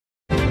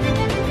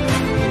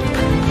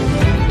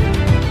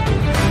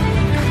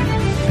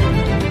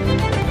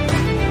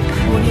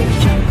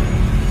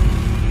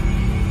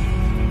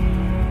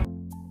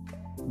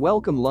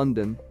Welcome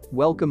London,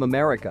 welcome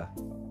America.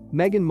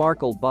 Meghan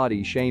Markle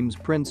body shames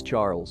Prince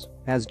Charles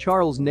as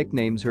Charles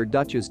nicknames her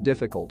Duchess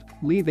difficult,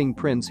 leaving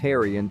Prince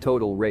Harry in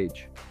total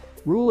rage.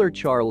 Ruler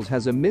Charles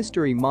has a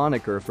mystery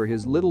moniker for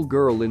his little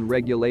girl in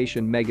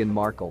regulation Meghan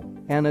Markle,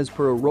 and as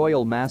per a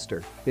royal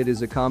master, it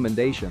is a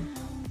commendation.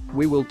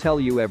 We will tell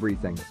you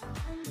everything.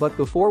 But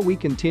before we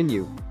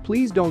continue,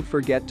 please don't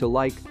forget to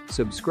like,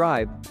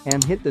 subscribe,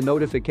 and hit the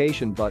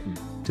notification button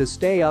to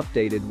stay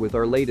updated with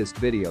our latest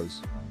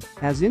videos.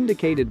 As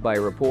indicated by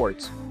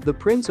reports, the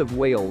Prince of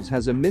Wales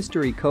has a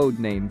mystery code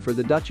name for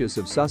the Duchess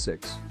of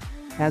Sussex.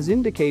 As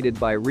indicated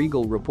by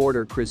Regal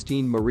reporter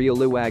Christine Maria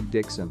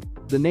Luag-Dixon,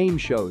 the name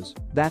shows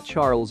that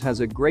Charles has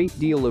a great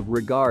deal of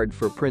regard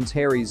for Prince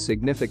Harry's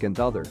significant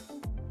other.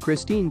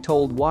 Christine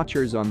told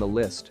watchers on the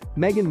list,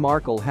 Meghan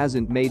Markle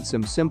hasn't made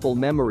some simple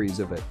memories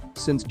of it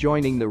since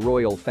joining the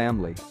royal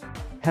family.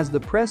 Has the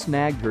press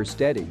nagged her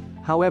steady?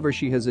 However,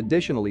 she has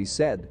additionally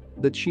said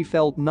that she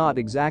felt not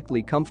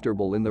exactly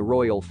comfortable in the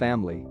royal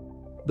family.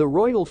 The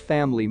royal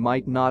family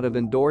might not have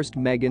endorsed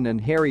Meghan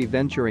and Harry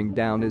venturing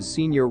down as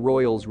senior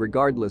royals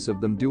regardless of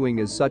them doing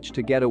as such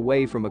to get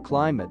away from a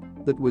climate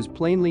that was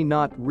plainly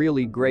not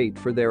really great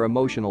for their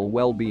emotional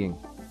well-being.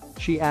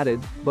 She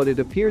added, but it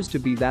appears to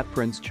be that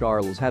Prince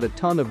Charles had a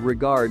ton of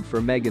regard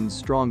for Meghan's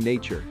strong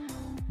nature.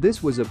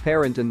 This was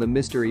apparent in the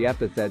mystery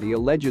epithet he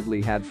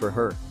allegedly had for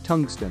her,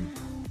 tungsten.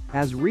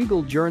 As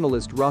Regal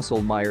journalist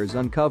Russell Myers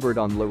uncovered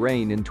on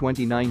Lorraine in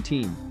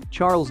 2019,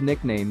 Charles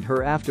nicknamed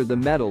her after the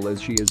metal as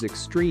she is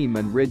extreme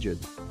and rigid.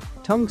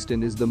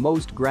 Tungsten is the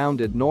most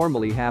grounded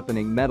normally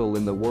happening metal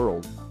in the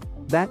world.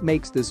 That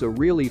makes this a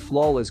really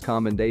flawless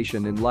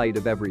commendation in light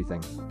of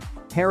everything.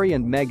 Harry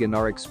and Meghan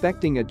are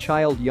expecting a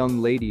child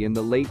young lady in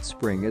the late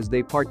spring as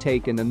they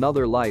partake in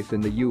another life in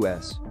the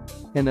US.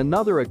 In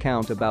another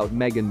account about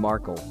Meghan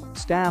Markle,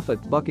 staff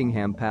at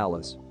Buckingham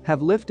Palace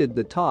have lifted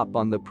the top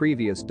on the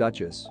previous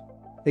Duchess.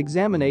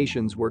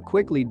 Examinations were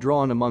quickly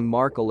drawn among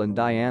Markle and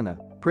Diana,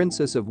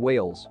 Princess of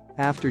Wales,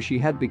 after she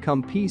had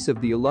become piece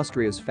of the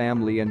illustrious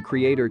family, and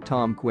creator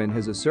Tom Quinn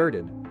has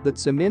asserted that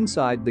some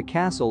inside the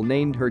castle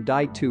named her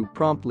Di too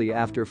promptly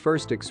after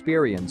first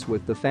experience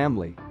with the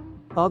family.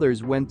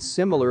 Others went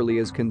similarly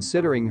as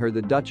considering her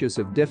the Duchess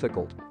of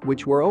Difficult,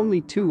 which were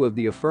only two of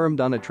the affirmed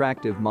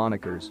unattractive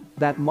monikers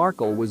that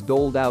Markle was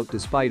doled out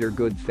despite her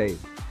good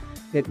faith.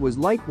 It was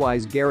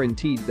likewise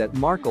guaranteed that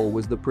Markle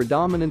was the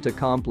predominant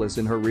accomplice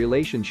in her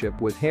relationship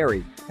with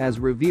Harry,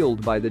 as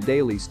revealed by the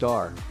Daily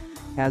Star.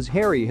 As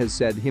Harry has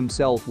said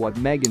himself, what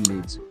Meghan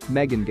needs,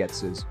 Meghan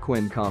gets, is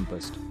Quinn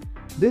compassed.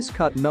 This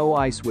cut no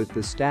ice with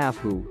the staff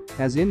who,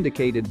 as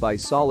indicated by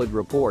solid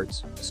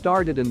reports,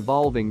 started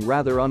involving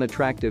rather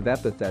unattractive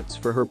epithets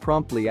for her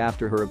promptly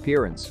after her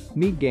appearance,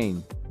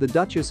 Meghan, the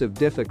Duchess of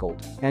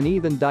Difficult, and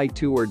even Di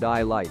too or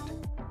Die Light.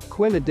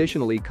 Quinn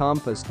additionally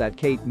compassed that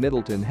Kate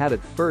Middleton had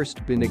at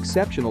first been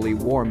exceptionally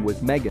warm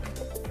with Meghan.